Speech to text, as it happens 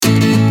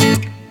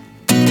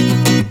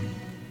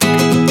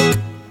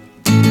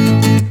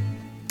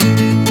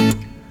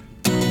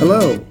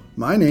Hello,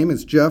 my name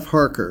is Jeff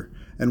Harker,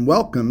 and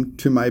welcome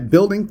to my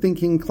Building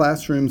Thinking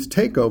Classrooms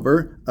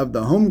takeover of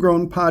the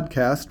Homegrown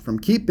podcast from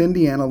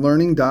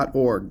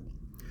keepindianalearning.org.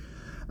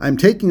 I'm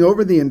taking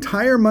over the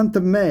entire month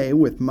of May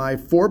with my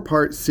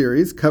 4-part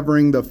series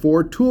covering the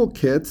 4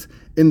 toolkits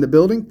in the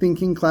Building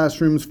Thinking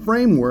Classrooms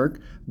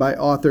framework by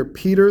author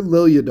Peter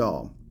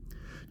Liljedahl.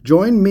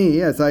 Join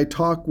me as I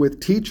talk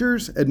with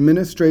teachers,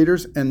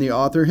 administrators, and the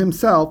author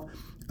himself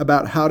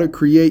about how to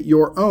create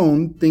your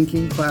own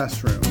thinking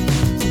classroom.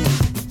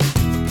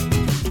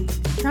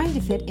 Trying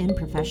to fit in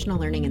professional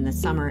learning in the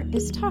summer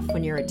is tough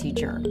when you're a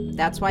teacher.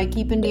 That's why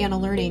Keep Indiana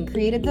Learning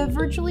created the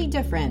virtually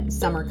different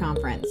summer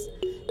conference.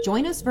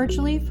 Join us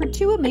virtually for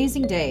 2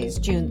 amazing days,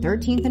 June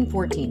 13th and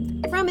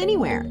 14th, from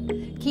anywhere.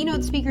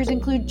 Keynote speakers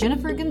include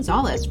Jennifer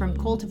Gonzalez from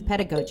Cult of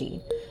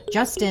Pedagogy,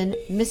 Justin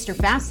Mr.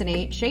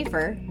 Fascinate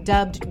Schaefer,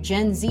 dubbed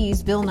Gen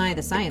Z's Bill Nye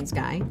the Science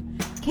Guy,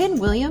 Ken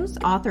Williams,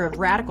 author of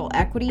Radical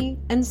Equity,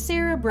 and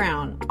Sarah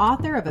Brown,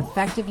 author of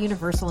Effective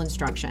Universal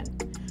Instruction.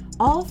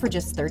 All for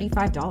just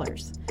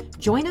 $35.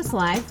 Join us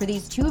live for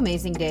these 2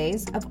 amazing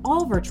days of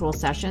all virtual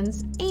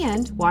sessions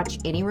and watch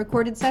any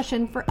recorded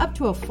session for up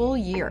to a full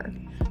year.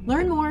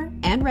 Learn more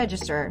and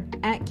register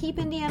at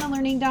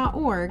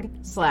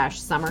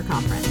keepindianalearning.org/summer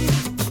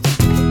conference.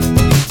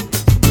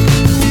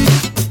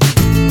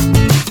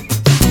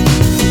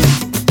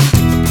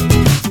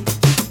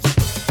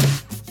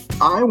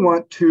 I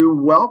want to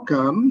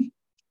welcome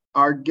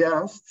our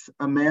guests,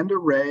 Amanda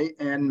Ray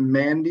and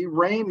Mandy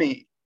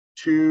Ramey,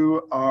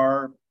 to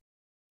our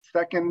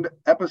second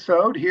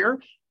episode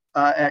here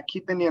at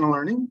Keep Indiana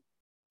Learning,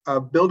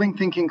 Building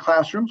Thinking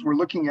Classrooms. We're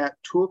looking at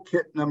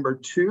toolkit number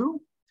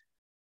 2.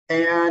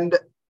 And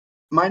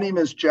my name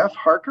is Jeff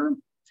Harker,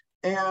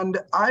 and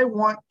I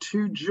want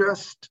to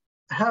just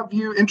have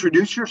you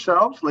introduce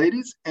yourselves,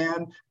 ladies,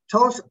 and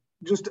tell us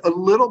just a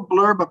little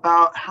blurb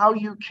about how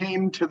you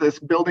came to this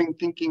Building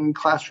Thinking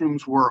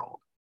Classrooms world.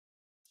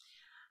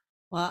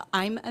 Well,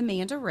 I'm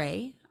Amanda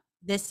Ray.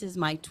 This is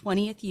my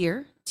 20th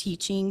year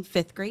teaching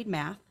 5th grade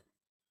math.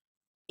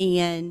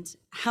 And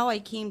how I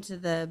came to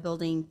the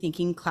Building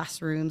Thinking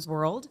Classrooms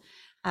world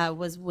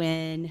was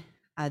when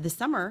this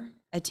summer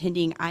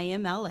attending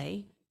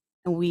IMLA,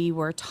 and we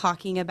were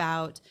talking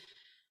about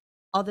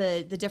all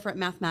the different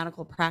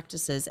mathematical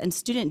practices, and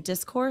student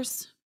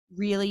discourse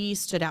really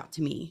stood out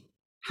to me.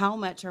 How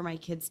much are my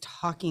kids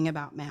talking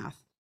about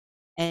math?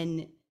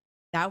 And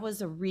that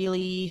was a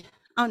really,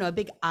 a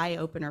big eye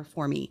opener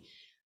for me.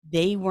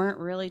 They weren't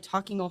really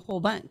talking a whole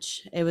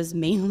bunch. It was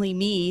mainly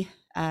me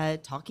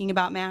talking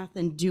about math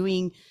and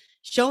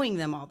showing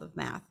them all the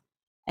math.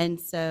 And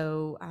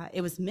so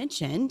it was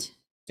mentioned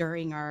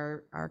during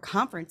our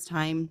conference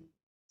time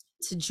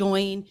to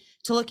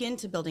look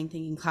into Building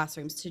Thinking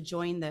Classrooms, to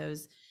join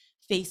those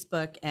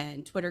Facebook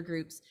and Twitter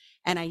groups.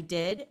 And I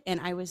did, and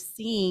I was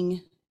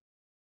seeing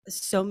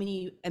so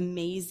many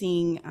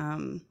amazing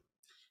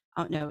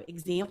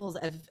examples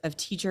of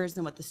teachers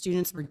and what the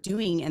students were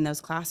doing in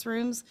those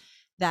classrooms,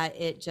 that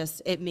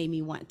it made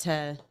me want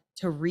to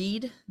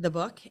read the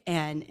book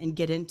and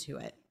get into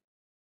it.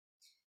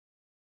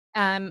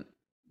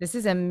 This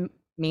is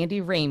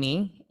Mandy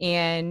Ramey,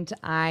 and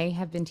I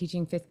have been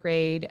teaching 5th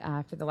grade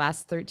for the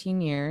last 13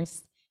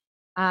 years.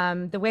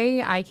 The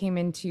way I came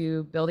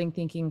into Building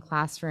Thinking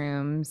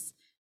Classrooms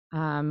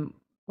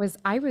was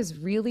I was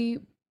really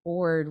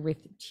bored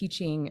with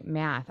teaching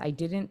math. I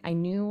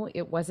knew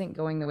it wasn't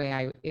going the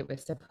way it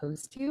was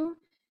supposed to,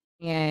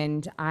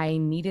 and I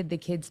needed the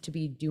kids to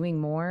be doing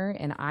more,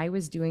 and I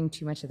was doing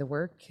too much of the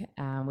work,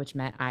 which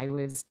meant I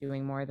was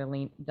doing more of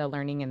the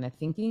learning and the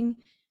thinking.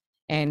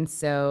 And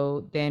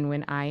so then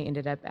when I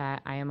ended up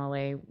at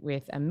IMLA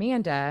with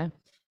Amanda,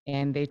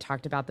 and they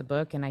talked about the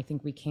book, and I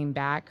think we came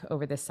back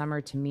over the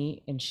summer to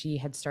meet, and she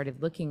had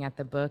started looking at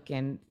the book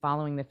and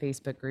following the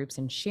Facebook groups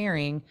and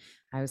sharing.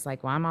 I was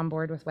like, well, I'm on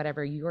board with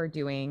whatever you're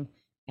doing.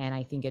 And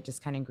I think it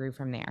just kind of grew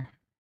from there.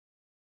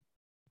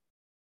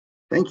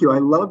 Thank you. I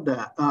love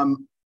that.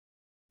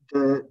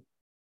 The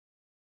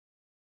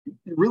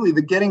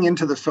getting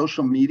into the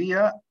social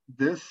media,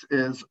 this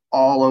is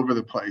all over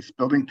the place.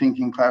 Building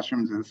Thinking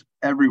Classrooms is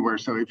everywhere.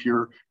 So if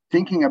you're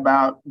thinking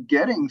about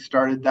getting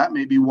started, that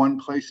may be one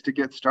place to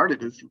get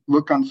started, is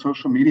look on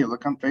social media,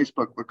 look on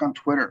Facebook, look on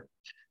Twitter,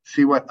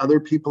 see what other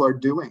people are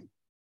doing.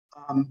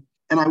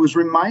 And I was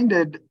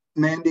reminded,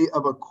 Mandy,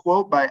 of a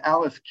quote by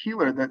Alice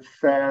Keeler that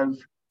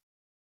says,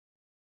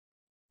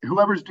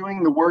 whoever's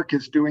doing the work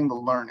is doing the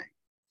learning.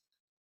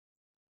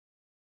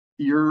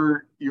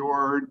 Your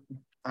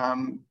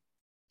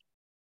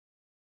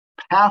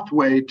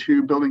pathway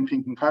to Building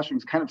Thinking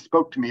Classrooms kind of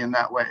spoke to me in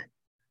that way.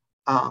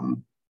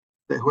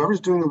 That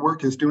whoever's doing the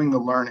work is doing the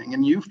learning.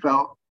 And you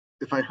felt,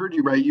 if I heard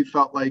you right, you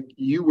felt like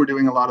you were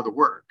doing a lot of the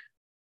work.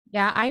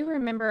 Yeah, I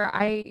remember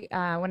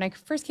when I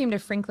first came to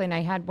Franklin,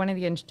 I had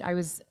I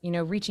was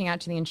reaching out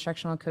to the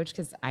instructional coach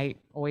because I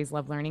always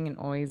love learning and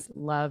always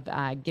love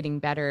getting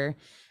better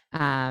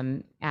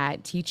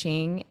at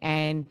teaching.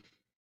 And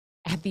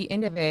at the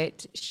end of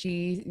it,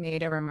 she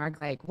made a remark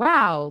like,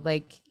 wow,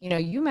 like,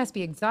 you must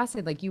be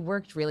exhausted. Like, you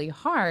worked really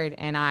hard.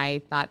 And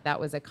I thought that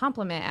was a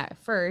compliment at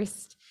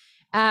first.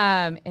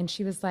 And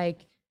she was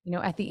like,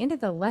 at the end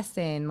of the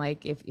lesson,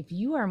 like, if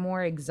you are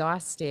more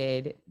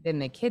exhausted than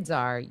the kids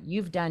are,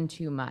 you've done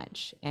too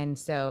much. And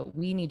so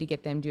we need to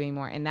get them doing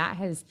more. And that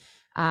has,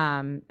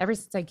 ever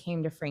since I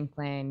came to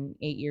Franklin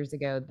 8 years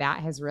ago, that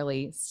has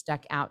really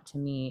stuck out to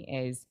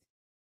me as,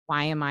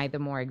 why am I the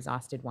more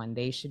exhausted one?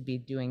 They should be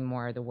doing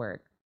more of the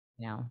work,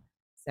 you know?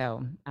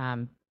 So,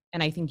 and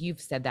I think you've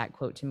said that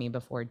quote to me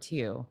before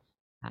too.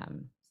 So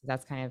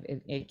that's kind of,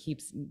 it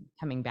keeps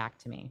coming back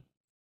to me.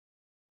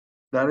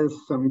 That is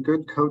some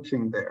good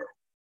coaching there.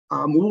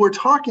 We're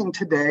talking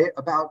today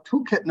about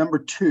toolkit number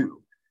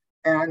 2.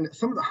 And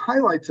some of the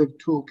highlights of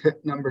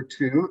toolkit number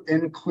 2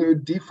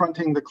 include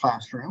defronting the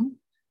classroom,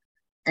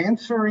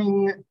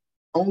 answering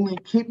only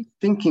keep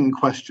thinking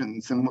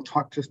questions, and we'll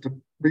talk just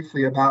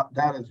briefly about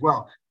that as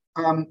well.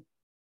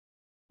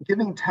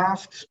 Giving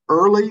tasks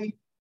early,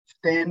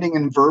 standing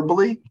and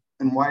verbally,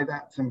 and why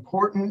that's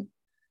important.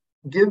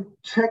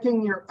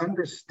 Checking your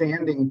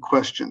understanding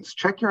questions.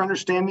 Check your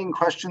understanding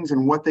questions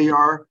and what they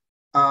are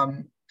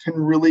can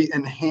really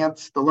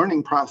enhance the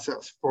learning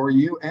process for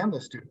you and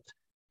the students.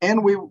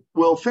 And we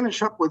will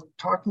finish up with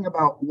talking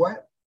about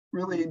what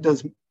really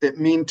does it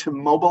mean to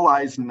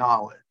mobilize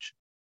knowledge.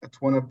 That's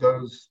one of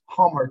those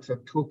hallmarks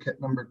of toolkit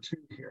number 2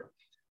 here.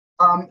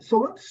 So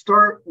let's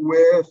start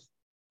with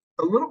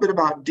a little bit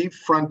about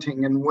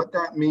defronting and what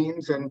that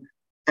means.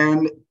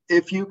 And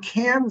if you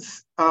can,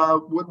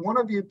 would one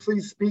of you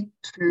please speak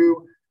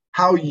to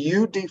how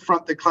you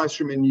defront the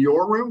classroom in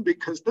your room?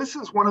 Because this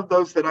is one of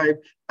those that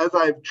as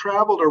I've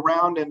traveled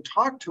around and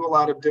talked to a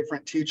lot of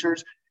different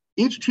teachers,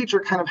 each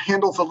teacher kind of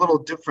handles a little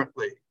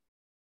differently.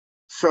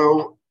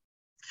 So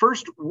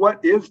first,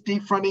 what is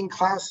defronting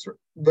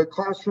the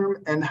classroom,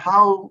 and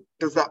how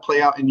does that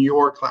play out in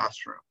your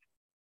classroom?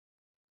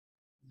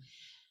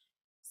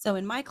 So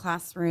in my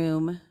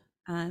classroom,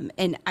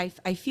 and I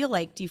feel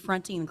like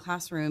defronting the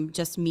classroom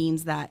just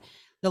means that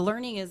the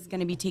learning is going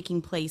to be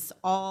taking place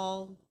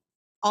all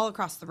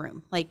across the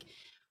room. Like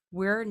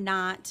I'm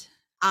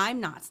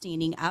not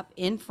standing up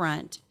in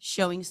front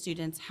showing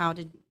students how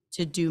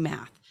to do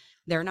math.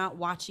 They're not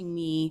watching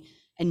me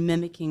and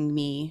mimicking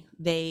me.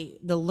 The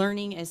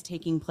learning is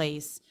taking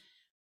place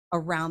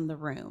around the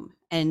room.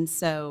 And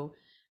so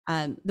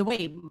the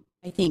way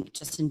I think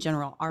just in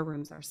general our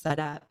rooms are set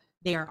up,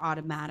 they are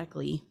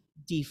automatically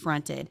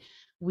defronted.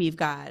 We've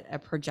got a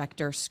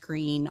projector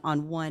screen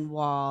on one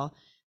wall,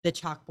 the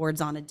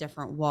chalkboard's on a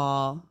different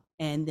wall,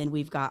 and then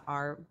we've got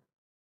our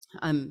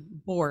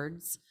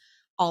boards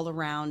all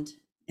around,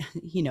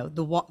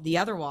 the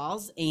other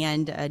walls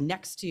and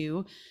next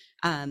to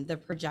the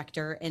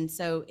projector. And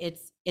so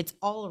it's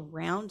all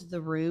around the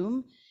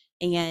room.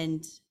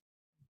 And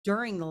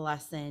during the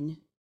lesson,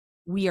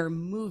 we are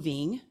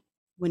moving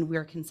when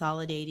we're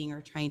consolidating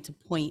or trying to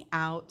point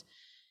out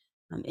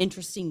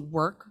interesting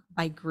work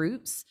by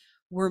groups.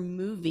 We're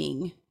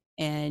moving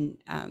and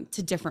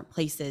to different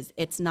places.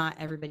 It's not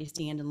everybody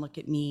stand and look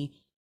at me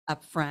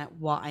up front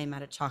while I'm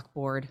at a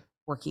chalkboard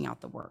working out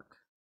the work.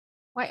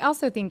 Well, I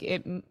also think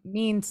it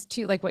means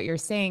too, like what you're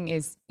saying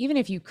is, even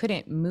if you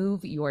couldn't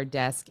move your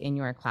desk in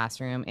your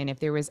classroom, and if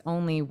there was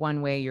only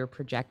one way your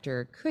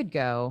projector could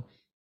go,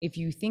 if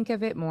you think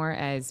of it more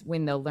as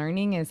when the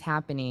learning is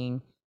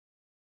happening,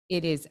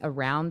 it is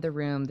around the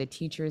room, the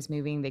teacher is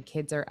moving, the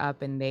kids are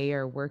up and they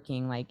are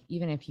working. Like,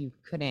 even if you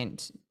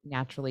couldn't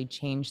naturally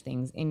change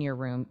things in your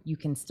room, you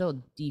can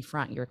still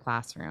defront your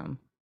classroom.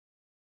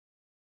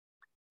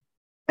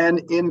 And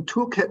in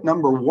toolkit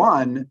number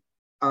 1,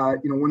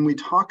 when we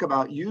talk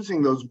about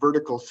using those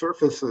vertical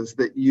surfaces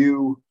that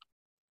you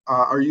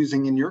are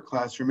using in your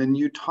classroom, and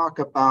you talk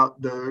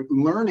about the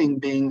learning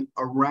being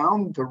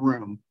around the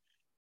room,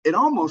 it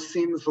almost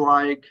seems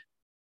like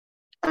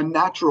a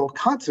natural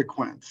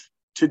consequence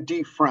to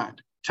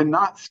defront, to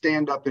not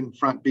stand up in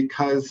front,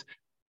 because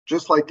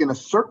just like in a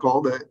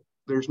circle, that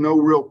there's no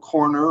real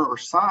corner or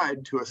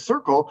side to a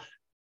circle,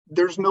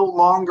 there's no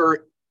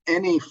longer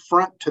any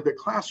front to the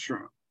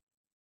classroom.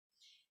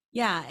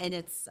 Yeah, and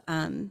it's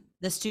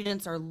the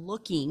students are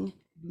looking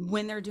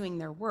when they're doing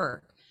their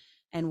work,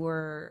 and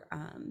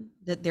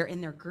that they're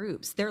in their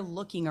groups. They're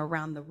looking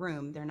around the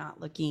room. They're not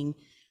looking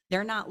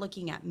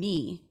at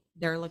me.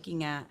 They're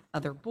looking at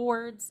other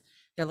boards.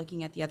 They're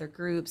looking at the other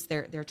groups.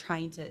 They're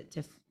trying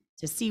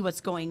to see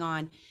what's going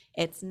on.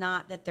 It's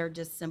not that they're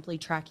just simply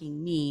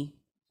tracking me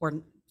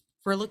for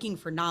looking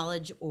for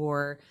knowledge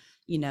or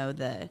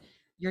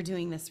you're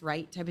doing this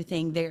right type of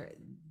thing.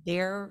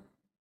 They're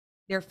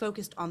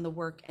focused on the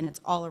work, and it's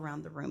all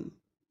around the room.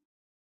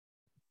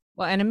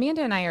 Well, and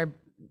Amanda and I are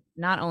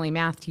not only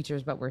math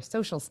teachers, but we're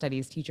social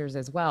studies teachers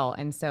as well.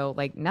 And so,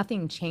 like,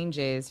 nothing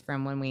changes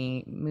from when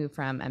we move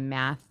from a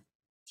math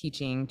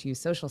teaching to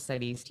social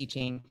studies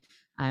teaching.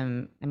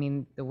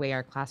 The way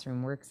our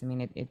classroom works,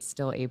 it's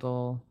still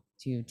able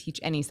to teach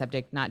any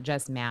subject, not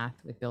just math,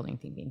 with building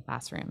thinking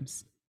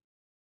classrooms.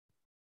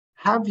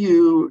 Have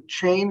you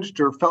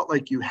changed or felt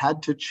like you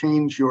had to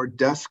change your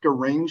desk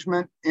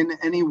arrangement in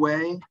any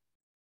way?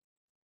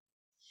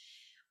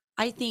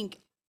 I think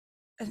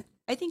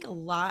I think a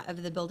lot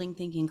of the building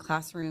thinking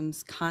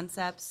classrooms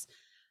concepts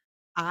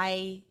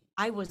I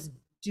was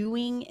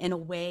doing in a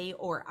way,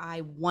 or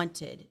I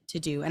wanted to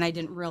do, and I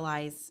didn't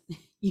realize,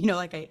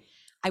 like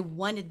I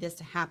wanted this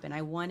to happen.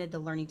 I wanted the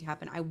learning to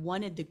happen. I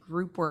wanted the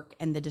group work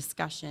and the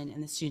discussion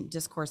and the student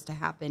discourse to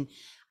happen.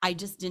 I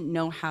just didn't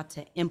know how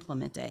to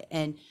implement it.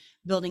 And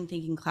building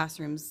thinking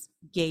classrooms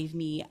gave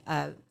me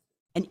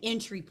an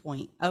entry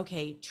point.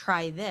 Okay,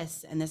 try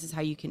this, and this is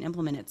how you can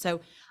implement it.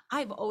 So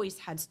I've always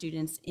had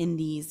students in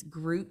these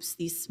groups,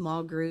 these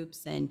small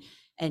groups, and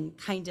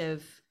kind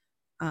of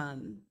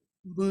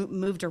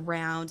moved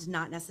around,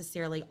 not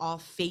necessarily all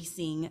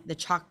facing the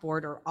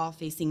chalkboard or all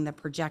facing the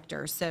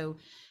projector. So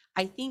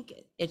I think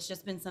it's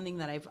just been something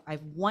that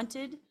I've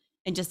wanted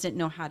and just didn't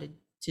know how to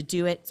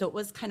do it. So it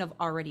was kind of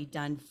already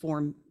done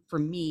for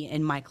me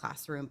in my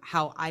classroom,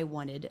 how I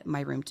wanted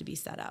my room to be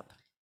set up.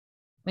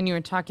 When you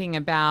were talking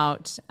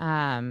about,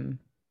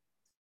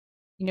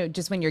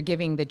 just when you're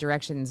giving the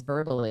directions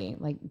verbally,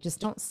 like just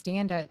don't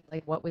stand at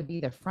like what would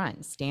be the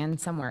front, stand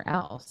somewhere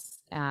else.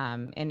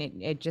 And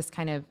it just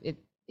kind of,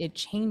 it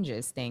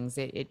changes things.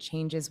 It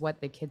changes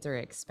what the kids are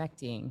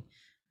expecting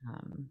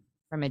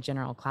from a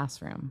general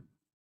classroom.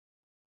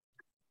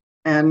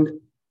 And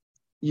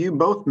you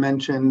both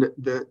mentioned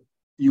that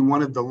you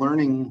wanted the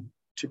learning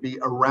to be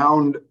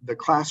around the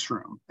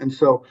classroom. And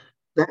so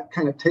that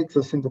kind of takes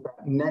us into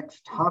that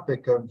next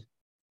topic of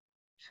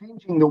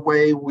changing the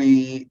way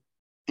we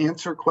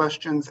answer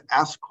questions,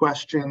 ask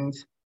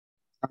questions,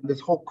 this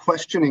whole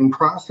questioning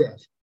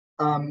process.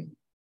 I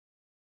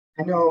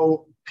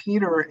know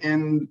Peter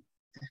in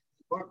his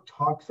book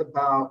talks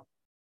about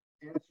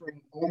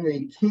answering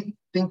only key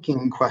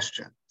thinking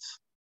questions.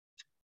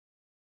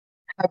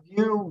 Have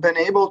you been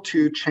able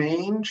to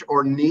change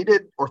or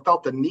needed or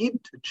felt the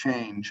need to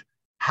change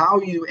how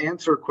you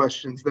answer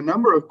questions, the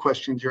number of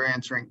questions you're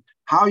answering,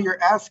 how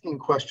you're asking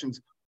questions?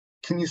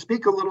 Can you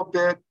speak a little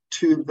bit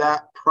to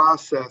that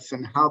process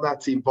and how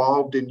that's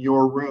evolved in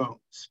your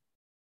rooms?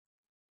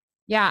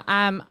 Yeah,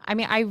 I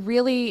mean, I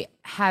really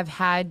have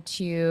had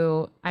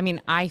to,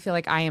 I feel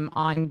like I am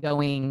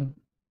ongoing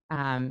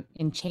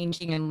in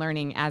changing and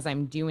learning as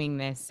I'm doing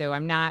this. So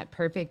I'm not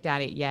perfect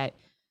at it yet.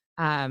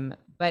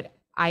 But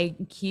I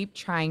keep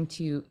trying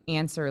to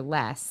answer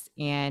less.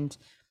 And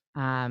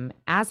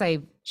as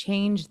I've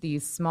changed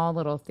these small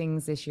little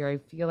things this year, I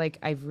feel like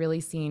I've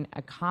really seen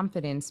a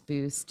confidence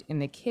boost in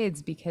the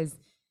kids because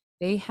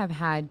they have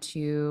had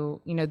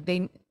to,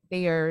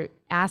 they are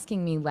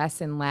asking me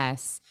less and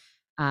less,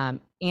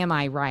 am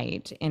I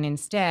right? And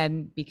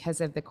instead,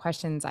 because of the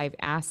questions I've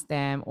asked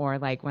them, or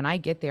like when I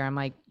get there, I'm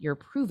like, you're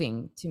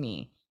proving to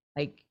me,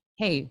 like,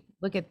 hey,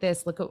 look at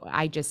this, look what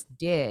I just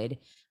did.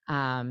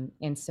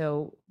 And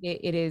so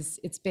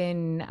it's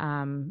been,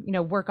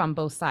 work on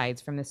both sides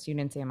from the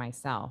students and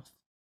myself.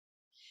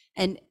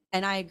 And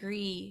I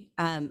agree.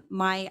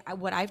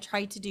 What I've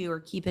tried to do or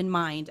keep in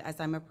mind as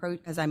I'm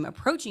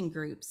approaching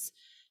groups,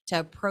 to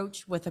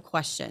approach with a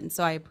question.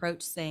 So I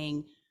approach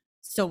saying,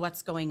 so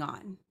what's going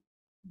on?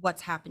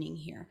 What's happening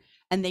here?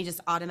 And they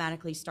just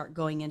automatically start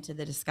going into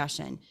the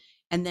discussion.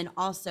 And then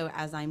also,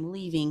 as I'm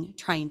leaving,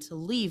 trying to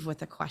leave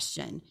with a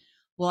question.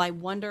 Well, I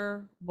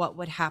wonder what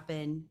would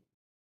happen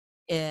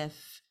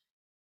if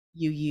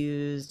you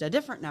used a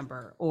different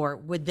number, or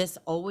would this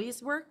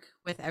always work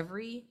with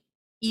every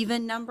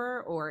even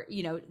number, or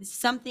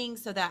something,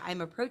 so that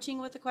I'm approaching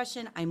with a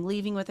question, I'm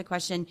leaving with a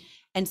question,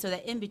 and so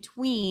that in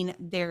between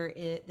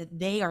that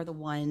they are the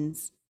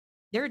ones,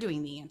 they're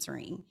doing the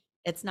answering.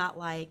 It's not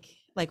like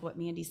what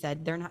Mandy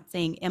said, they're not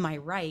saying, am I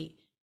right?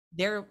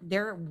 They're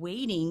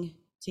waiting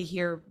to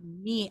hear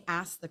me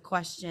ask the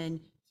question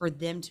for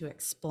them to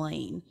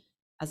explain,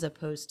 as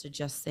opposed to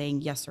just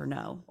saying yes or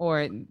no.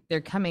 Or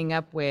they're coming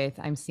up with,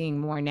 I'm seeing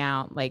more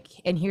now, like,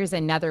 and here's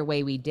another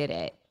way we did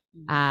it.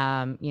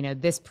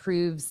 This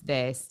proves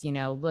this,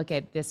 look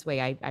at this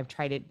way. I've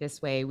tried it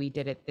this way. We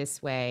did it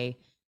this way.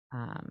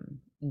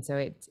 And so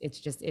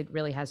it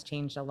really has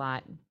changed a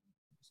lot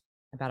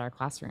about our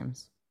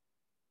classrooms.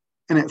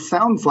 And it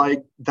sounds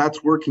like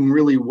that's working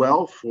really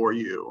well for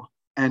you.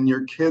 And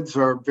your kids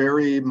are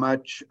very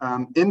much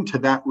into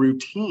that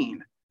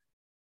routine.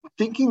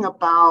 Thinking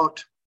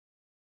about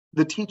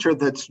the teacher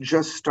that's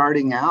just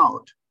starting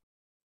out,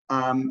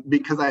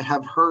 because I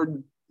have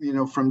heard,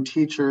 from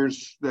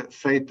teachers that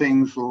say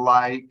things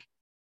like,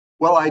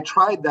 well, I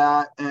tried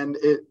that and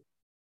it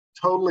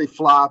totally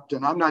flopped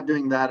and I'm not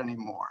doing that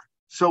anymore.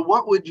 So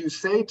what would you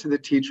say to the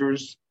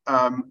teachers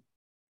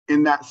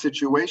in that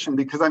situation?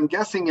 Because I'm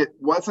guessing it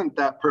wasn't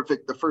that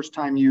perfect the first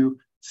time you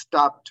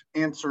stopped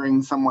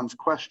answering someone's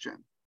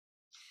question.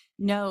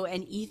 No,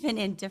 and even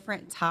in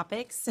different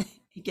topics,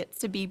 it gets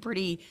to be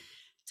pretty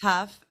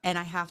tough. And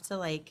I have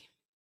to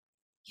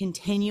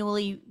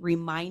continually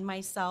remind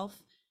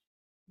myself,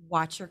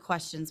 watch your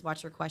questions.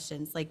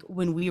 Like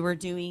when we were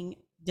doing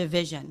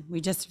division, we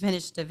just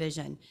finished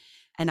division,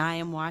 and I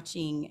am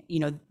watching,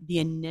 the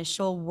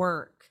initial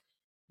work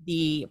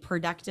the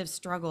productive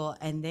struggle,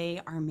 and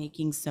they are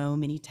making so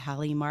many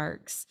tally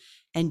marks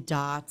and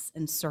dots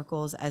and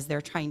circles as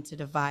they're trying to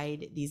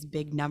divide these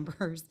big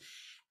numbers.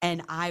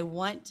 And I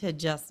want to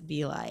just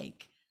be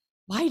like,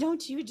 why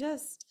don't you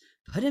just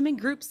put them in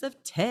groups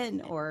of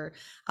 10 or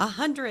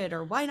 100,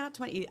 or why not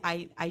 20?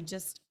 I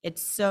just,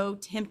 it's so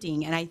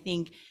tempting. And I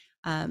think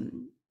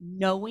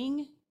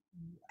knowing,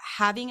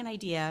 having an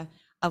idea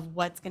of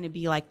what's going to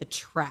be like the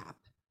trap.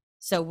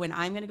 So when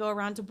I'm going to go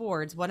around to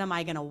boards, what am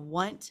I going to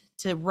want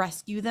to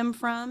rescue them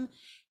from?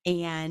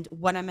 And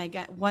what am I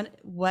going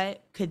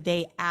what could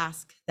they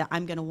ask that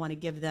I'm going to want to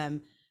give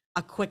them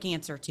a quick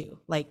answer to?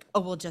 Like,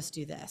 oh, we'll just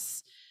do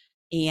this.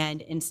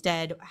 And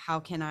instead, how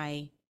can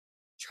I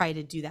try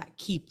to do that?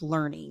 Keep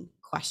learning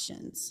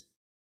questions.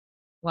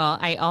 Well,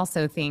 I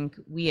also think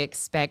we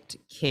expect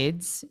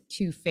kids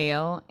to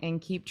fail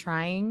and keep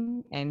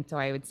trying. And so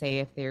I would say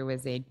if there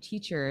was a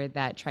teacher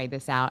that tried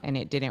this out and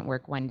it didn't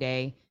work one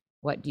day,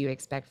 what do you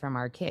expect from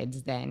our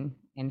kids then?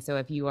 And so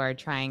if you are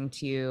trying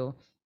to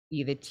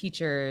be the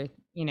teacher,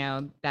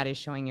 that is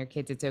showing your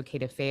kids it's okay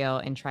to fail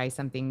and try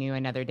something new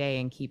another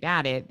day and keep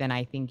at it, then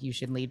I think you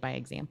should lead by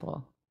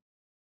example.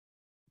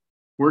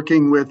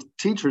 Working with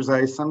teachers,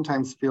 I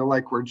sometimes feel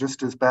like we're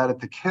just as bad at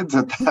the kids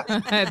at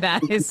that.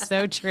 That is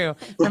so true.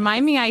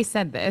 Remind me I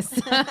said this.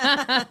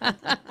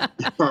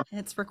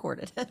 It's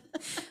recorded.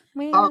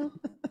 Well,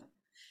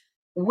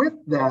 With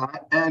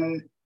that,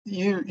 and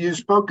you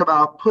spoke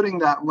about putting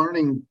that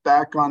learning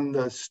back on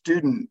the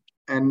student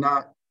and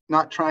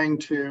not trying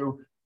to,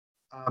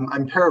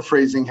 I'm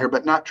paraphrasing here,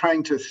 but not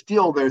trying to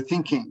steal their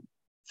thinking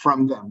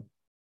from them.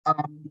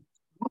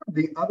 One of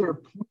the other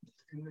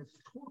points in this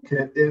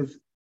toolkit is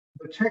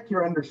the check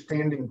your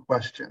understanding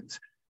questions.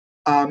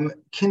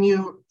 Can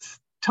you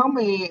tell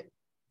me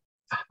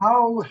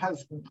how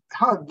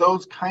have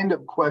those kind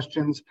of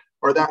questions,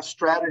 or that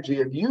strategy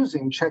of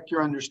using check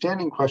your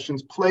understanding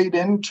questions, played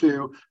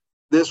into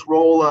this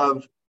role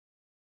of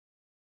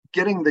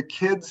getting the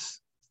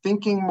kids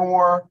thinking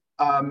more,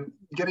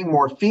 getting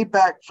more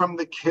feedback from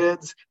the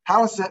kids?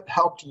 How has that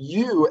helped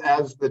you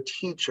as the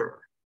teacher?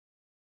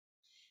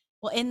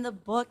 Well, in the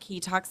book, he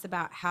talks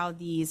about how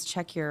these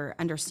check your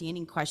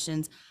understanding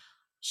questions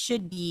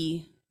should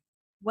be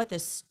what the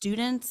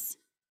students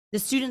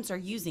are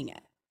using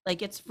it.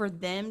 Like, it's for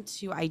them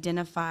to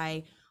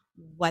identify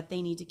what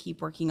they need to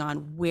keep working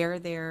on, where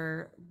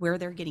they're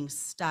getting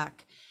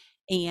stuck.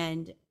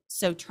 And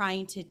so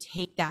trying to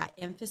take that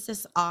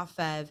emphasis off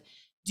of,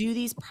 do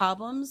these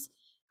problems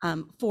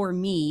for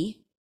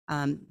me,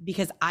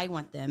 because I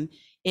want them.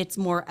 It's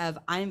more of,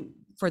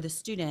 for the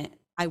student,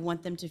 I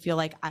want them to feel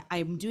like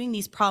I'm doing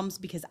these problems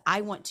because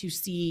I want to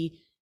see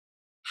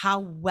how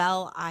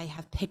well I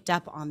have picked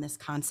up on this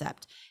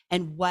concept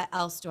and what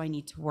else do I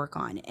need to work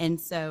on. And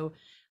so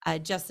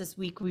just this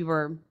week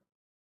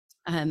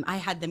I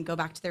had them go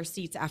back to their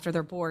seats after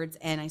their boards,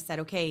 and I said,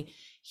 okay,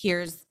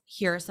 here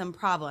are some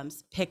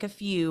problems, pick a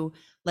few,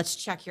 let's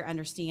check your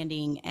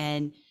understanding.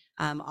 And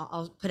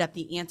I'll put up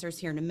the answers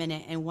here in a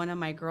minute. And one of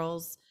my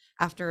girls,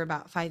 after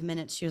about 5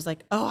 minutes, she was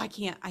like, oh, I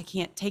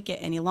can't take it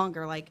any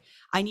longer. Like,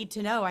 I need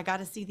to know, I got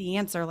to see the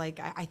answer. Like,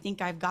 I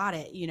think I've got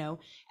it,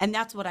 and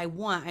that's what I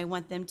want. I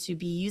want them to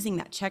be using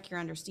that check your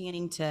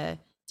understanding to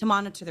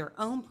monitor their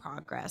own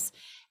progress.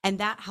 And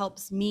that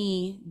helps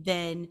me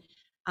then,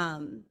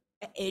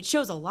 it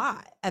shows a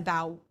lot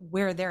about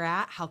where they're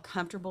at, how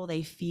comfortable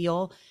they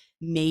feel.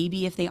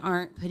 Maybe if they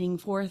aren't putting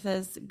forth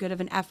as good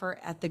of an effort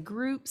at the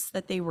groups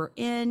that they were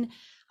in.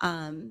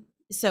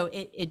 So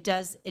it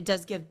does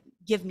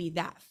give me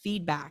that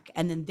feedback,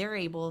 and then they're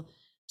able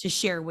to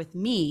share with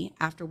me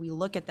after we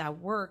look at that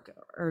work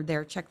or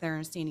check their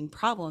understanding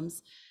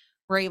problems.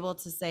 We're able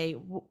to say,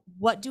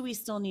 what do we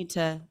still need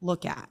to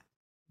look at?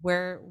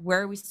 Where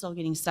are we still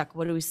getting stuck?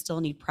 What do we still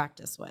need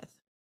practice with?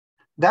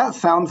 That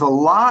sounds a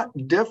lot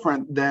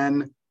different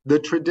than the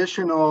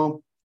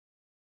traditional,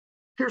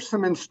 here's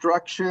some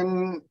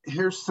instruction,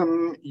 here's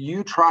some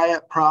you try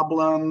it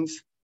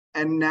problems,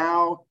 and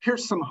now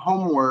here's some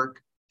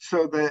homework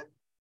so that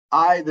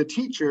I, the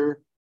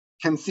teacher,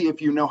 can see if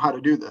you know how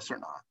to do this or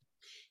not.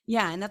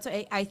 Yeah, and that's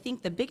what I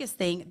think the biggest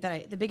thing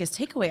the biggest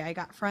takeaway I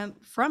got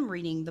from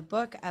reading the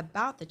book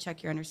about the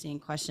check your understanding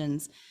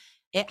questions,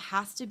 it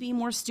has to be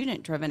more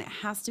student driven. It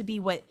has to be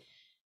what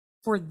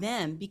for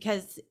them,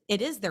 because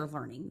it is their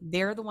learning.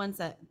 They're the ones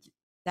that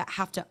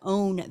have to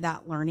own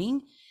that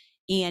learning,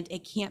 and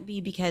it can't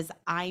be because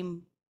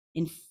I'm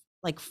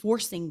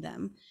forcing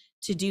them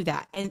to do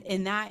that.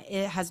 And that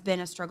it has been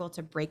a struggle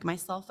to break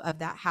myself of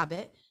that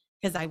habit,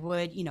 because I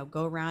would,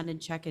 go around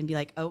and check and be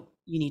like, oh,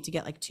 you need to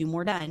get like 2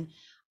 more done.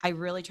 I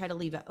really try to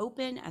leave it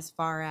open as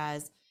far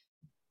as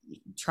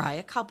try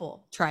a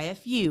couple, try a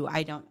few.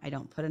 I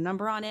don't put a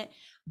number on it,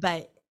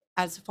 but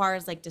as far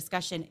as like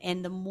discussion,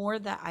 and the more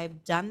that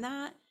I've done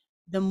that,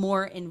 the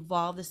more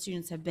involved the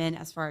students have been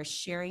as far as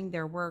sharing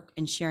their work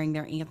and sharing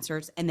their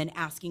answers, and then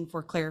asking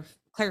for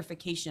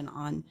clarification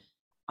on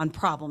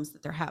problems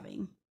that they're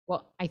having.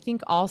 Well, I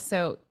think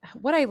also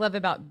what I love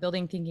about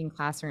building thinking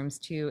classrooms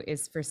too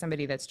is for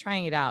somebody that's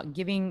trying it out,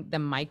 giving the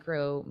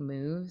micro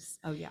moves.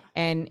 Oh yeah.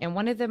 And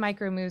one of the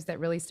micro moves that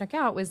really stuck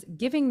out was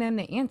giving them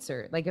the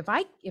answer. Like if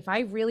I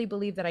really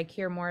believe that I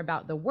care more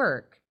about the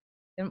work,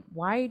 then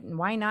why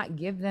not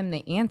give them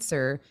the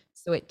answer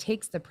so it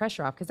takes the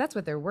pressure off? Because that's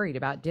what they're worried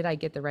about. Did I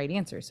get the right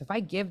answer? So if I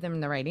give them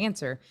the right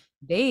answer,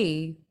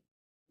 they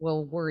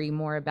will worry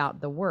more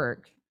about the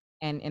work.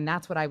 And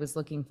that's what I was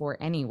looking for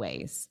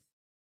anyways.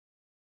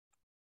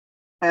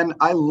 And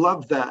I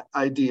love that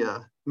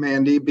idea,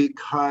 Mandy,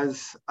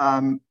 because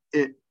I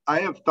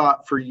have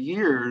thought for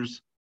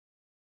years,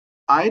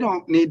 I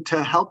don't need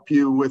to help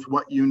you with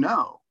what you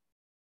know.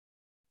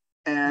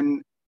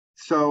 And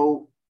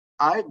so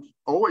I've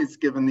always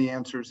given the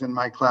answers in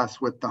my class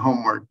with the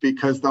homework,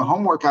 because the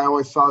homework I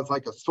always saw as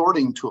like a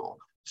sorting tool,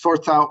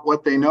 sorts out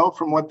what they know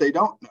from what they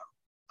don't know.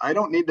 I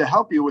don't need to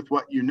help you with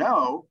what you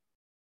know.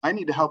 I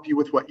need to help you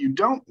with what you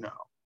don't know.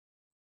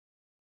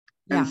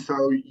 And Yeah.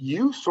 so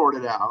you sort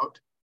it out.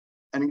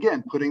 And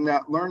again, putting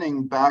that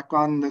learning back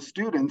on the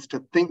students to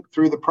think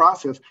through the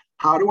process.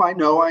 How do I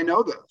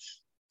know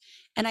this?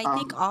 And I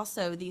think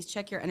also these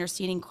check your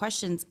understanding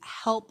questions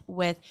help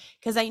with,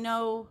 because I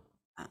know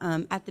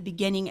at the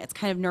beginning it's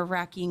kind of nerve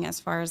wracking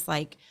as far as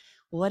like,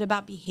 what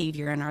about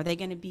behavior, and are they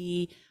going to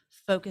be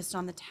focused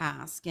on the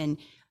task?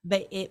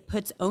 But it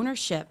puts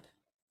ownership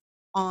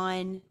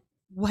on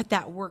what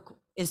that work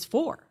is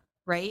for,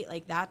 right?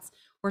 Like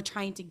we're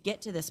trying to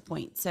get to this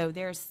point. So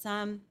there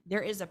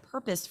is a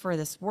purpose for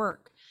this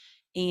work.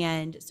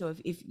 And so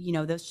if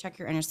those check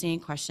your understanding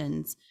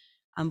questions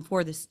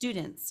for the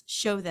students,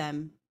 show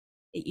them,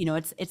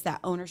 it's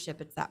that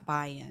ownership, it's that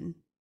buy-in.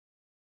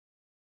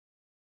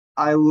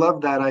 I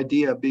love that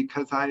idea,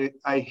 because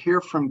I hear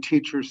from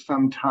teachers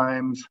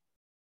sometimes,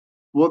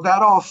 well,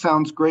 that all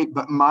sounds great,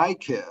 but my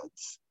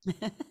kids,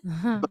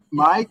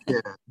 my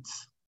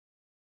kids.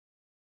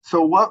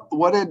 So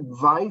what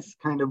advice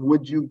kind of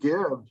would you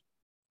give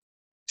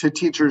to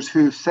teachers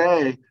who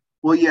say,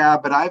 well, yeah,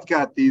 but I've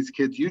got these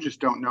kids, you just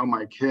don't know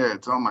my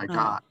kids. Oh my Oh,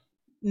 God.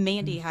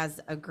 Mandy has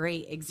a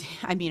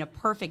a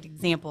perfect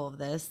example of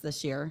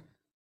this year.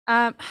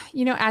 At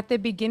the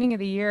beginning of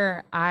the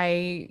year,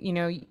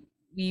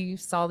 we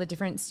saw the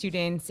different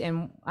students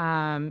and,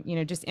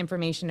 just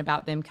information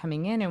about them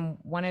coming in. And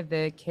one of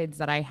the kids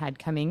that I had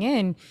coming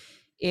in,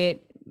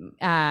 it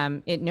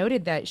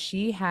noted that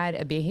she had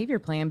a behavior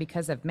plan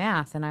because of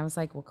math. And I was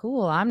like, well,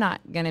 cool. I'm not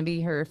going to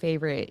be her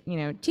favorite,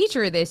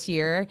 teacher this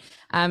year.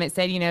 It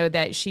said,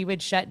 that she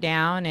would shut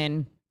down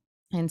and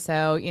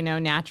so,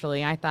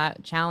 naturally I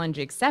thought challenge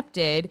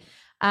accepted.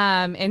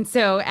 And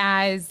so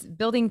as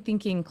building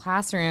thinking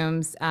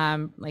classrooms,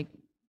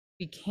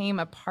 became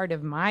a part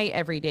of my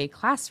everyday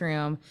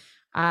classroom,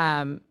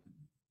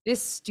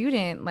 this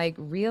student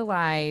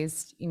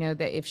realized,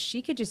 that if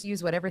she could just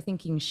use whatever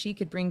thinking she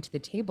could bring to the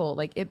table,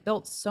 it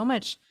built so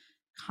much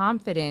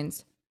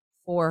confidence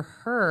for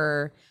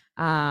her.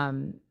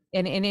 And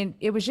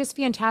it was just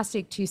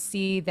fantastic to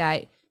see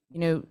that,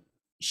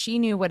 she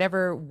knew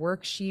whatever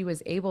work she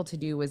was able to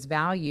do was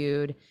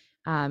valued.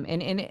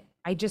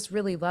 I just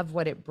really love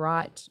what it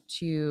brought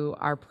to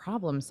our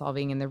problem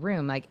solving in the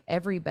room. Like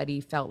everybody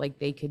felt like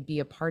they could be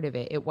a part of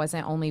it. It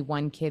wasn't only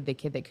one kid, the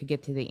kid that could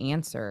get to the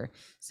answer.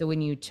 So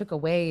when you took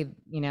away,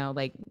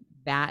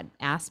 that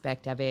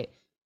aspect of it,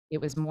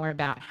 it was more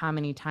about how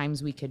many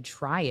times we could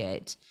try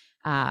it,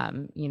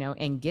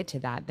 and get to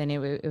that. Then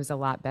it was a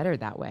lot better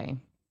that way.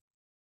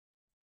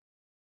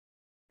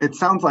 It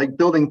sounds like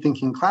building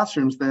thinking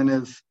classrooms then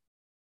is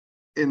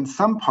in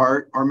some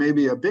part, or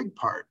maybe a big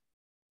part,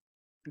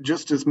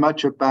 just as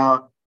much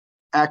about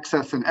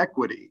access and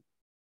equity.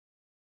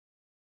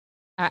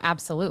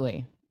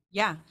 Absolutely.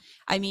 Yeah.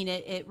 I mean,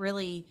 it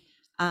really,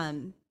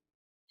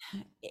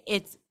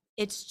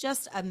 it's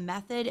just a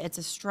method. It's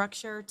a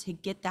structure to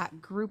get that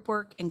group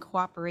work and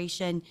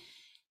cooperation.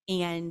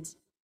 And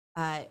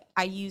I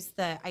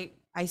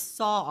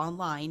saw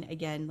online,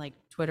 again, like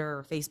Twitter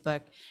or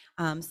Facebook,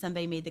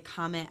 somebody made the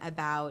comment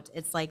about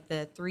it's like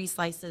the 3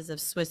 slices of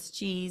Swiss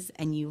cheese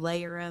and you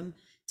layer them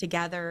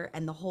together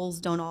and the holes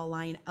don't all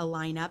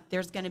align up.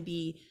 There's going to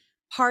be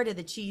part of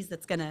the cheese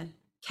that's going to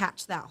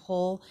catch that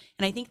hole.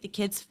 And I think the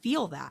kids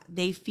feel that.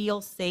 They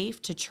feel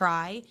safe to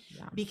try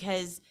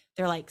because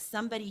they're like,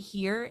 somebody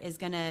here is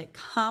going to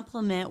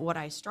complement what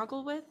I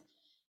struggle with.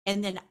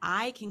 And then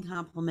I can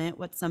complement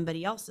what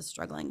somebody else is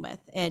struggling with.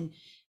 And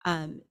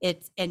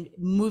and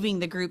moving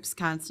the groups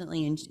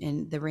constantly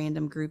and the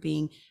random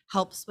grouping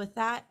helps with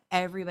that.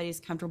 Everybody's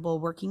comfortable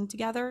working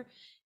together.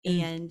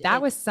 And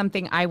that was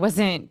something I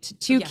wasn't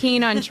too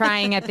keen on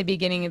trying at the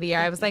beginning of the year.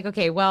 I was like,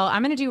 okay, well,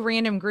 I'm going to do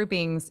random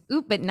groupings.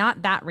 Oop, but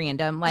not that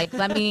random. Like,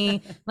 let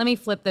me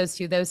flip those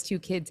two. Those two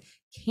kids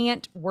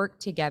can't work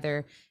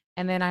together.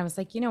 And then I was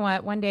like, you know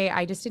what? One day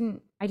I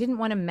didn't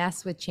want to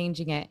mess with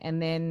changing it.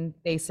 And then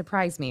they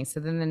surprised me. So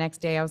then the next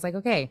day I was like,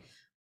 okay,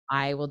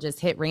 I will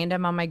just hit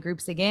random on my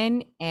groups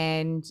again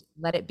and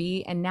let it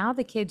be. And now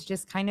the kids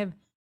just kind of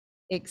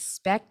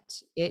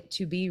expect it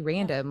to be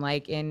random.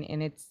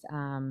 And it's,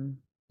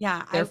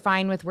 Yeah, They're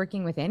fine with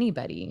working with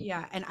anybody.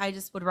 yeah, and I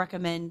just would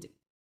recommend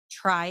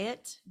try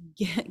it.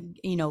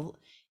 You know,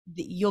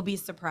 you'll be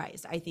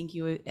surprised. I think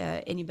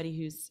anybody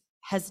who's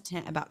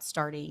hesitant about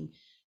starting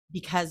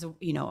because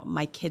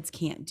my kids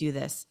can't do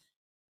this,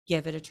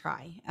 give it a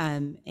try.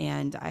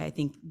 And I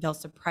think they'll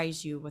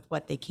surprise you with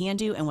what they can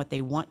do and what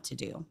they want to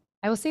do.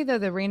 I will say though,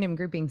 the random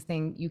groupings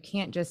thing, you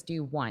can't just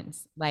do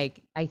once.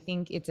 Like, I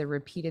think it's a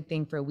repeated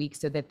thing for a week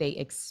so that they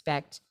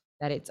expect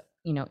that it's,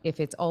 if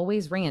it's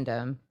always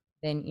random,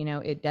 then,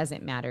 it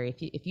doesn't matter.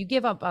 If you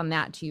give up on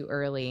that too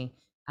early,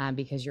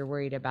 because you're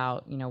worried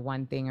about,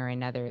 one thing or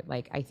another,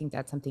 like, I think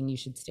that's something you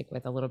should stick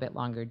with a little bit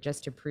longer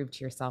just to prove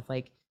to yourself,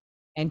 like,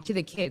 and to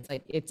the kids,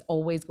 like, it's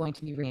always going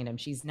to be random.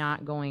 She's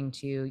not going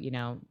to,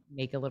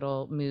 make a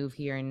little move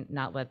here and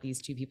not let these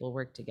two people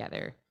work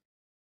together.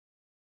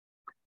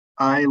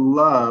 I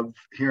love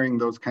hearing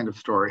those kind of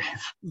stories.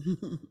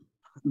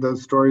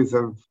 Those stories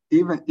of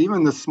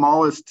even the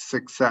smallest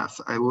success.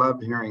 I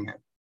love hearing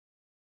it.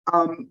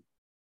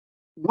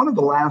 One of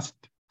the last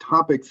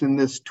topics in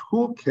this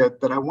toolkit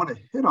that I want to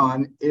hit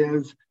on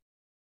is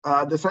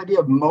this idea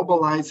of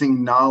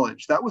mobilizing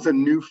knowledge. That was a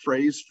new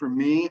phrase for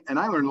me, and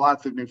I learned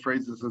lots of new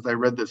phrases as I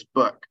read this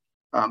book.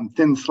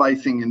 Thin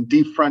slicing and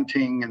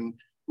defronting and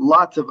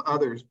lots of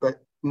others,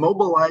 but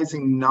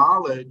mobilizing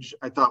knowledge,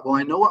 I thought, well,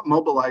 I know what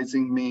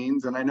mobilizing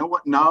means and I know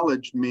what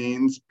knowledge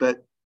means,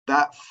 but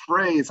that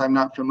phrase I'm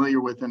not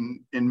familiar with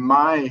in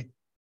my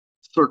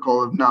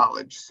circle of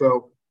knowledge.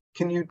 So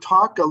can you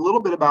talk a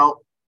little bit about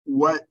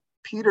what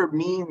Peter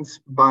means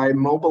by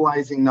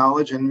mobilizing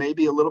knowledge and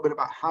maybe a little bit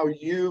about how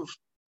you've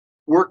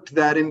worked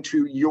that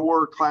into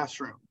your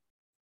classroom?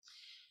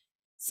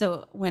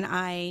 So when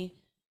I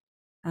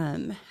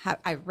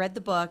read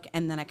the book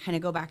and then I kind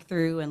of go back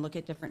through and look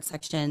at different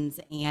sections,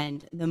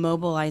 and the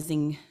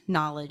mobilizing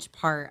knowledge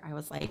part, I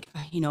was like,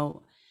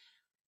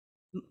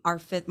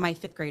 my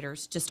fifth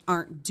graders just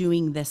aren't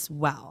doing this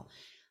well.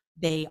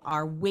 They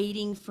are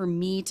waiting for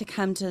me to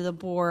come to the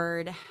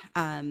board.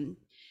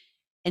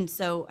 And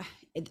so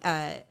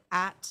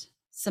at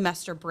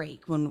semester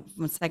break, when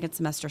second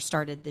semester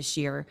started this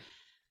year,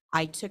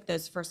 I took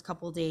those first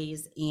couple of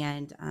days,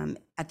 and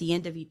at the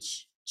end of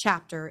each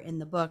chapter in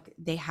the book,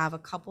 they have a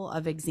couple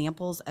of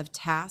examples of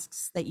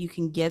tasks that you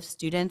can give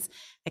students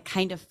that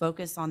kind of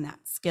focus on that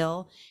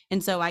skill.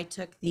 And so I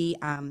took the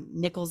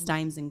nickels,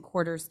 dimes, and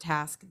quarters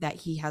task that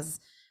he has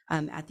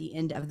at the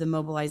end of the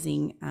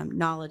mobilizing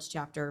knowledge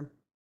chapter.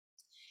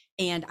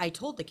 And I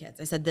told the kids,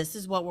 I said, this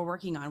is what we're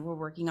working on. We're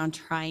working on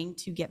trying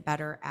to get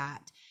better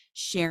at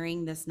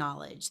sharing this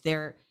knowledge.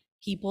 There,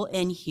 people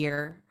in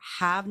here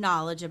have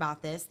knowledge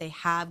about this. They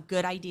have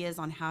good ideas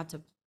on how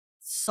to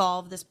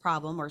solve this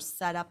problem or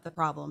set up the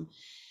problem.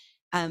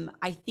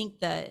 I think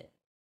the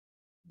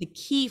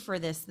key for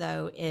this,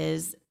 though,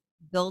 is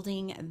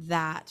building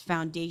that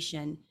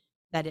foundation,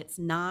 that it's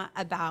not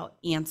about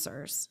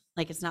answers.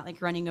 Like, it's not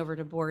like running over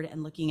to board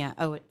and looking at,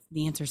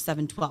 the answer is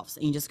 7/12,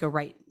 and you just go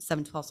write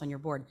 7/12 on your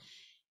board.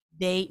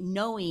 They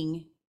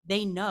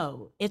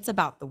know it's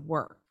about the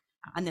work,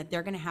 and that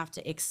they're going to have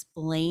to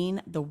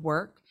explain the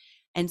work.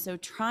 And so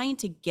trying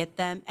to get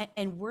them,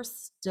 and we're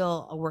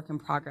still a work in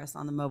progress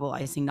on the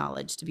mobilizing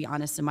knowledge, to be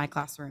honest, in my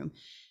classroom,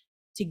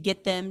 to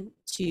get them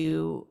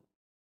to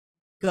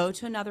go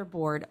to another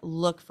board,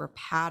 look for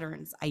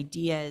patterns,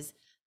 ideas,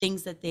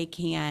 things that they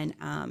can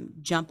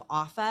jump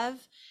off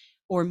of,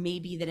 or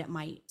maybe that it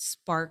might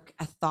spark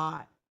a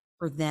thought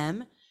for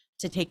them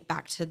to take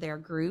back to their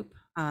group.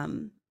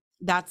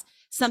 That's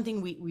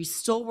something we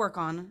still work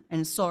on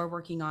and still are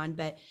working on,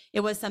 but it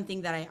was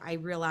something that I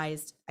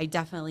realized I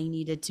definitely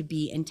needed to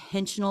be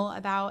intentional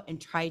about and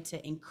try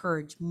to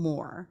encourage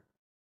more.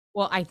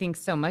 Well, I think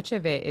so much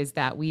of it is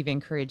that we've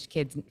encouraged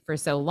kids for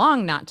so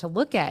long not to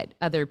look at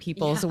other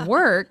people's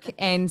work.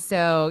 And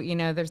so,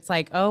 there's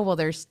like,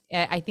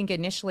 I think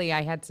initially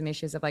I had some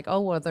issues of like,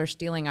 they're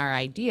stealing our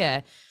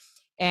idea.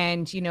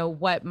 And,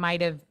 what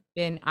might have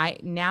been, I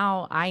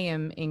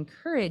am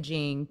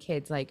encouraging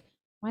kids, like,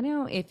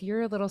 if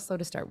you're a little slow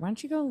to start, why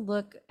don't you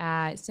go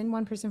send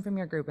one person from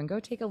your group and go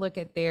take a look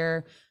at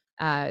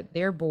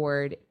their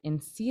board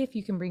and see if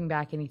you can bring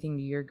back anything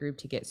to your group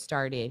to get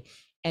started.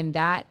 And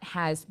that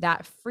has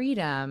that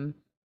freedom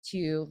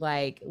to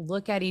like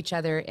look at each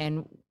other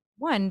and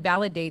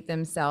validate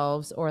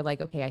themselves, or like,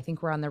 okay, I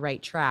think we're on the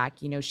right track.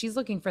 She's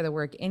looking for the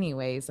work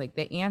anyways. Like,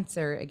 the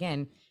answer,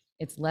 again,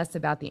 it's less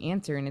about the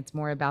answer and it's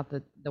more about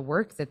the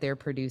work that they're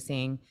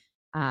producing.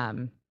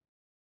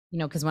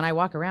 Because when I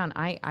walk around,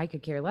 I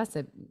could care less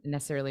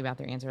necessarily about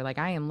their answer. Like,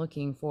 I am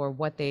looking for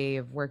what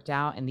they've worked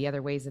out and the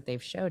other ways that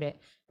they've shown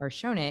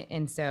it.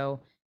 And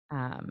so,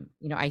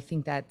 I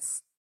think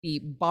that's the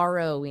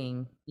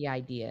borrowing the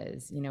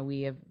ideas.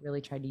 We have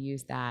really tried to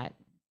use that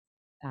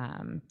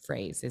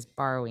phrase, is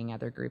borrowing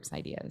other groups'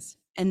 ideas.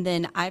 And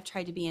then I've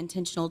tried to be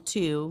intentional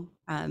too.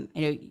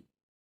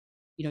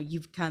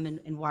 You've come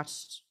and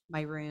watched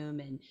my room,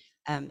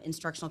 and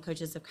instructional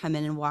coaches have come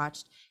in and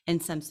watched,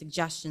 and some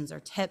suggestions or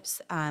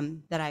tips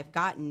that I've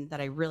gotten that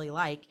I really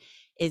like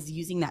is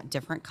using that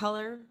different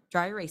color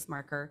dry erase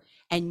marker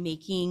and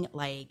making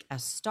like a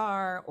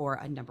star or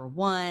a number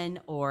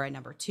 1 or a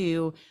number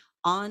 2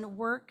 on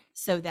work,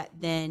 so that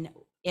then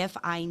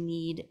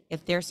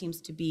if there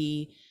seems to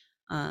be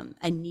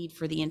a need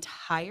for the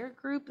entire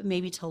group,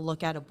 maybe to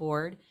look at a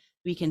board,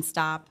 we can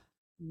stop,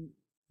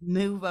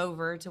 move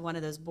over to one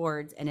of those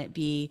boards, and it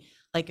be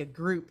like a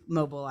group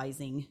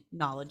mobilizing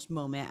knowledge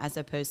moment as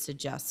opposed to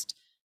just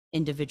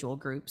individual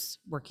groups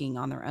working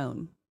on their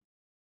own.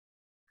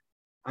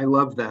 I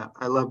love that.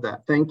 I love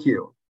that. Thank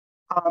you.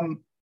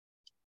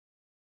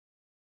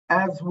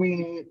 As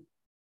we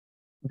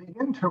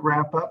begin to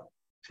wrap up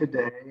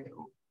today,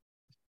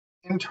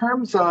 in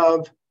terms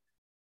of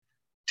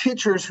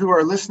teachers who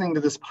are listening to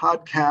this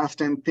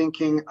podcast and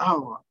thinking,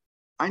 oh,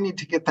 I need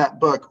to get that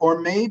book, or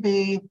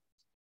maybe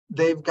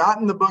they've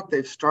gotten the book,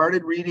 they've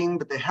started reading,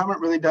 but they haven't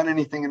really done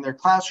anything in their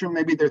classroom.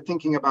 Maybe they're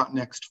thinking about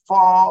next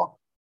fall.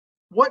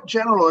 What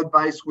general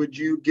advice would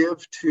you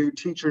give to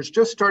teachers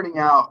just starting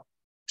out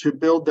to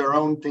build their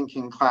own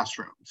thinking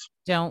classrooms?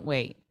 Don't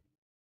wait.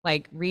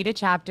 Like, read a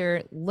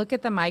chapter, look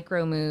at the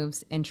micro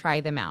moves and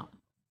try them out.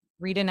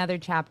 Read another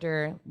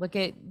chapter,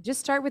 just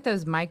start with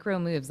those micro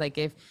moves. Like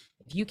if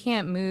you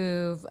can't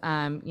move,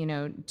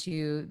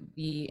 to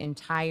the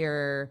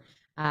entire,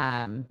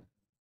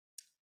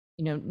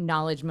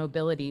 knowledge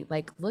mobility,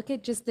 like look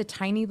at just the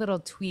tiny little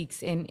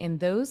tweaks, and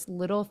those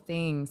little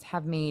things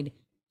have made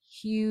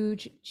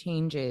huge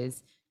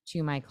changes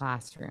to my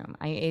classroom.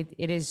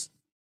 It is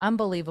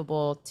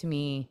unbelievable to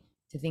me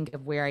to think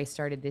of where I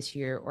started this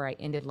year or I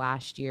ended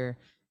last year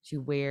to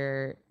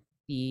where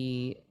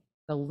the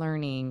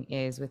learning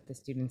is with the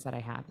students that I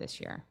have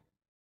this year.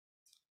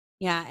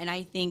 Yeah, and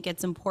I think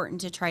it's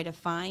important to try to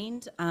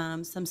find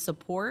some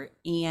support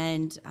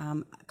and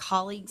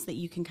colleagues that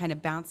you can kind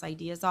of bounce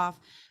ideas off.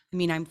 I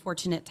mean, I'm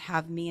fortunate to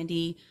have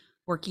Mandy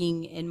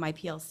working in my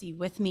PLC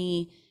with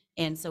me,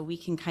 and so we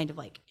can kind of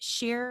like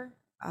share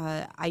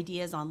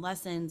ideas on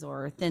lessons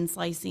or thin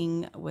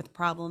slicing with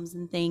problems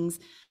and things.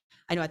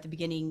 I know at the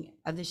beginning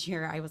of this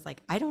year, I was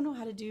like, I don't know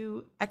how to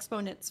do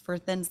exponents for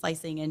thin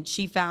slicing. And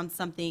she found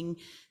something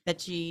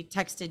that she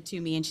texted to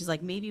me and she's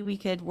like, maybe we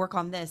could work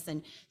on this.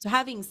 And so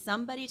having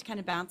somebody to kind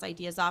of bounce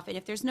ideas off. And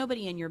if there's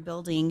nobody in your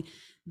building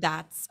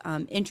that's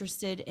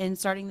interested in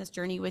starting this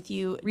journey with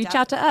you, reach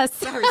out to us.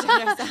 Yeah, reach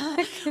out to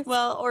us.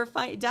 Well, or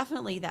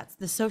definitely that's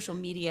the social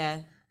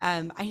media.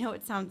 I know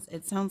it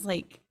sounds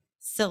like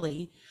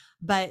silly,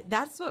 but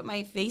that's what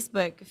my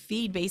Facebook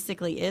feed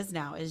basically is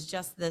now, is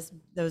just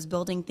those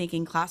building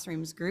thinking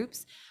classrooms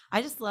groups.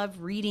 I just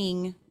love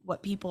reading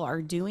what people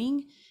are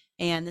doing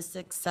and the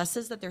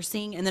successes that they're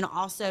seeing, and then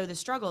also the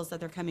struggles that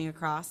they're coming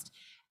across.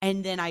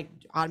 And then I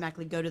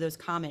automatically go to those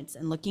comments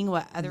and looking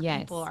what other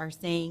people are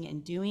saying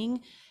and doing.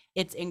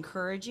 It's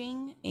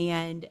encouraging,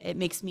 and it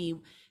makes me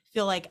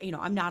feel like,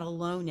 I'm not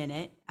alone in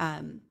it.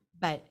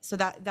 But so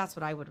that's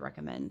what I would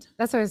recommend.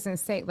 That's what I was going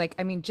to say. Like,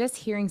 I mean, just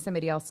hearing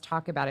somebody else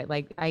talk about it,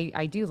 like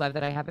I do love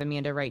that I have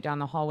Amanda right down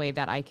the hallway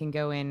that I can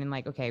go in and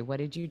like, okay, what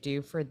did you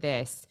do for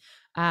this?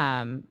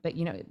 But,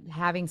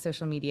 having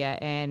social media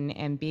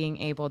and being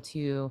able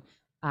to,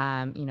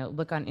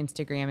 look on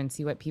Instagram and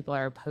see what people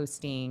are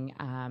posting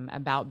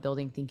about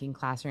building thinking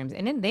classrooms.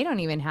 And then they don't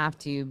even have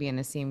to be in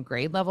the same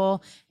grade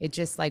level. It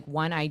just like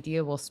one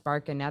idea will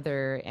spark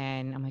another.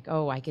 And I'm like,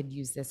 oh, I could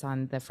use this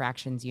on the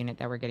fractions unit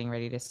that we're getting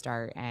ready to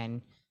start.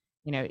 And,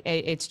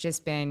 it's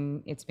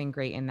been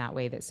great in that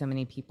way that so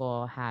many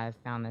people have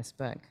found this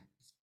book.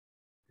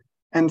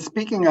 And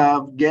speaking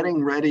of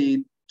getting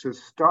ready to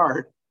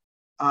start,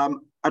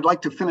 I'd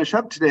like to finish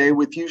up today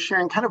with you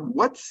sharing kind of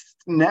what's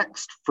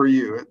next for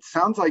you. It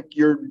sounds like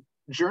your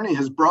journey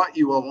has brought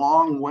you a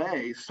long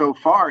way so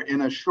far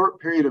in a short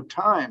period of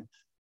time.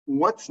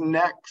 What's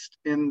next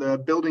in the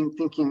building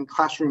thinking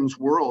classrooms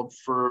world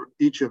for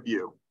each of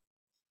you?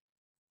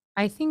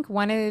 I think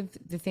one of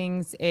the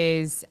things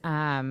is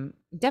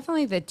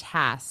definitely the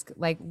task,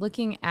 like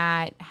looking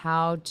at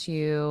how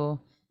to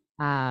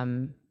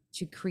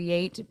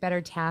create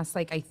better tasks.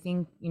 Like, I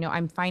think,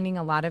 I'm finding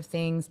a lot of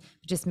things,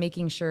 just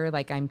making sure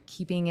like I'm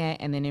keeping it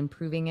and then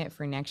improving it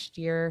for next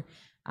year,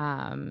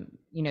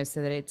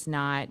 so that it's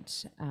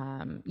not,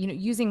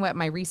 using what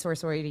my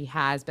resource already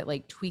has, but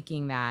like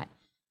tweaking that.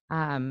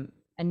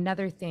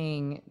 Another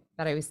thing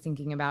that I was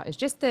thinking about is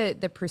just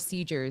the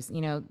procedures.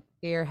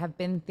 There have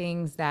been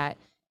things that,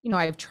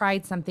 I've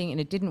tried something and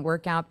it didn't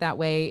work out that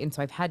way. And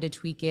so I've had to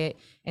tweak it.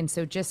 And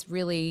so just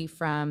really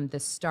from the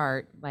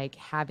start, like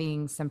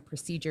having some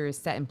procedures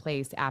set in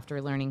place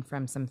after learning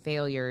from some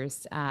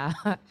failures,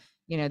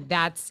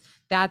 that's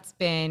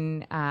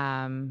been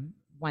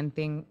one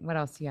thing. What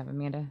else do you have,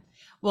 Amanda?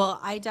 Well,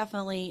 I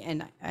definitely,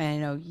 and I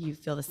know you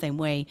feel the same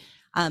way,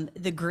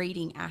 the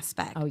grading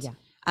aspect. Oh, yeah.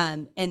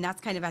 And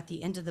that's kind of at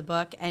the end of the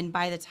book. And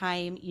by the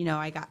time,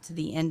 I got to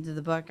the end of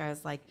the book, I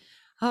was like,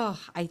 oh,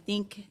 I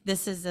think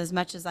this is as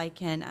much as I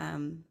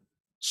can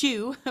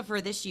chew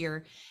for this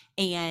year.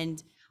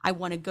 And I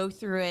want to go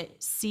through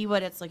it, see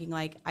what it's looking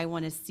like. I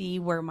want to see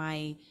where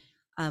my,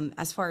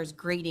 as far as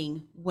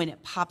grading, when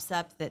it pops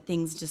up that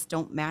things just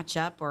don't match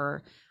up,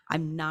 or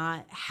I'm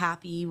not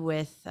happy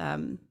with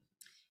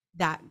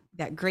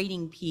that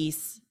grading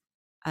piece,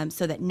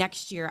 so that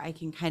next year I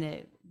can kind of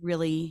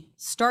really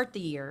start the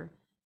year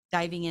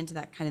diving into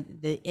that kind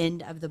of the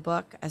end of the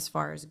book as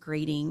far as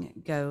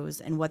grading goes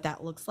and what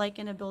that looks like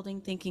in a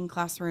building thinking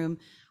classroom,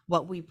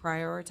 what we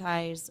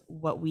prioritize,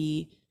 what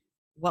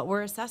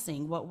we're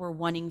assessing, what we're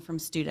wanting from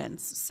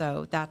students.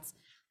 So that's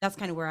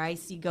kind of where I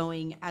see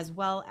going, as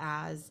well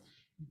as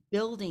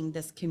building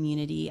this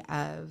community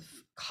of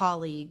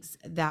colleagues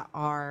that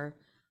are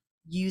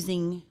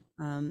using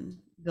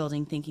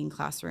building thinking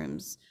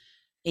classrooms.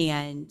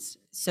 And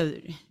so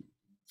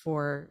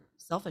for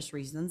selfish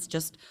reasons,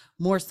 just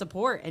more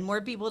support and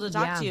more people to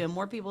talk to and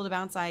more people to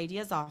bounce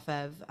ideas off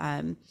of,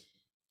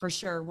 for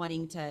sure,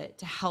 wanting to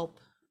help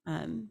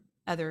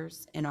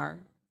others in our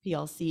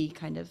PLC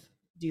kind of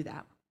do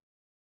that.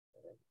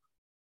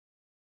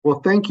 Well,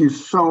 thank you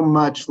so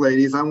much,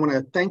 ladies. I want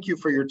to thank you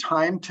for your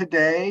time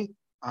today.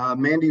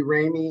 Mandy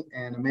Ramey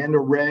and Amanda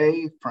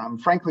Ray from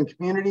Franklin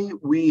Community,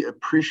 we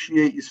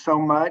appreciate you so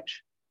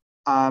much.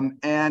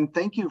 And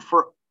thank you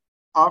for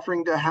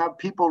offering to have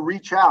people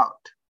reach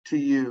out to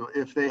you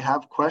if they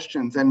have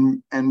questions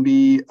and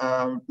be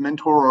a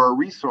mentor or a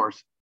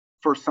resource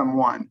for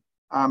someone.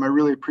 I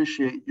really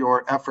appreciate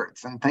your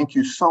efforts, and thank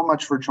you so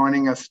much for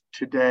joining us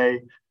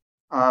today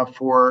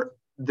for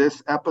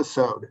this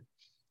episode.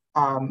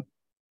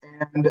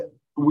 And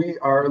we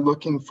are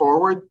looking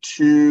forward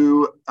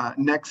to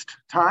next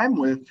time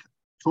with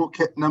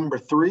Toolkit number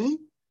 3.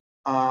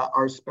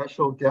 Our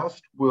special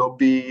guest will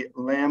be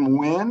Lam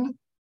Nguyen,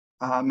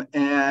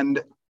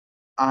 and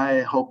I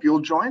hope you'll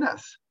join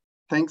us.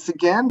 Thanks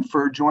again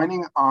for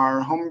joining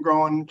our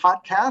Homegrown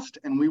podcast,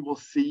 and we will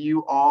see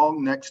you all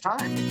next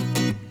time.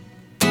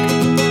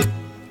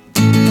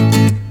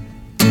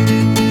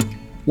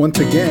 Once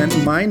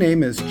again, my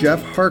name is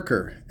Jeff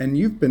Harker, and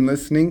you've been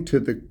listening to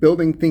the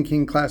Building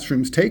Thinking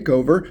Classrooms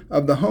takeover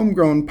of the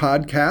Homegrown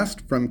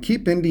podcast from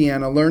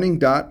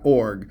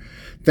keepindianalearning.org.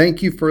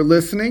 Thank you for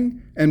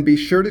listening, and be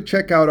sure to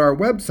check out our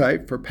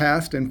website for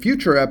past and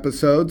future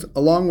episodes,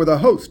 along with a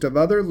host of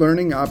other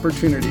learning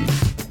opportunities.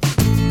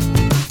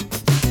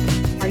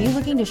 Are you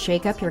looking to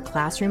shake up your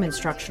classroom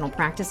instructional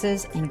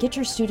practices and get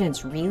your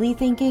students really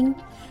thinking?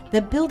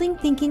 The Building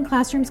Thinking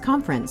Classrooms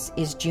Conference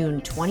is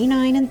June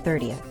 29 and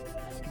 30th.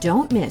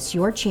 Don't miss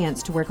your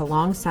chance to work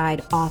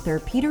alongside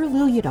author Peter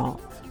Liljedahl,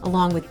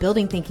 along with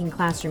Building Thinking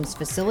Classrooms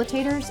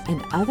facilitators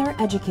and other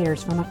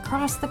educators from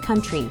across the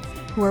country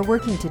who are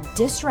working to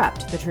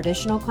disrupt the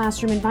traditional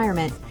classroom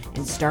environment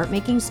and start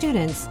making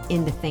students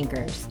into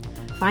thinkers.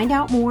 Find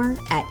out more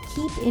at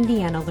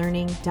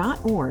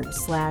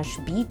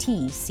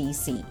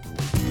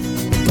keepindianalearning.org/BTCC.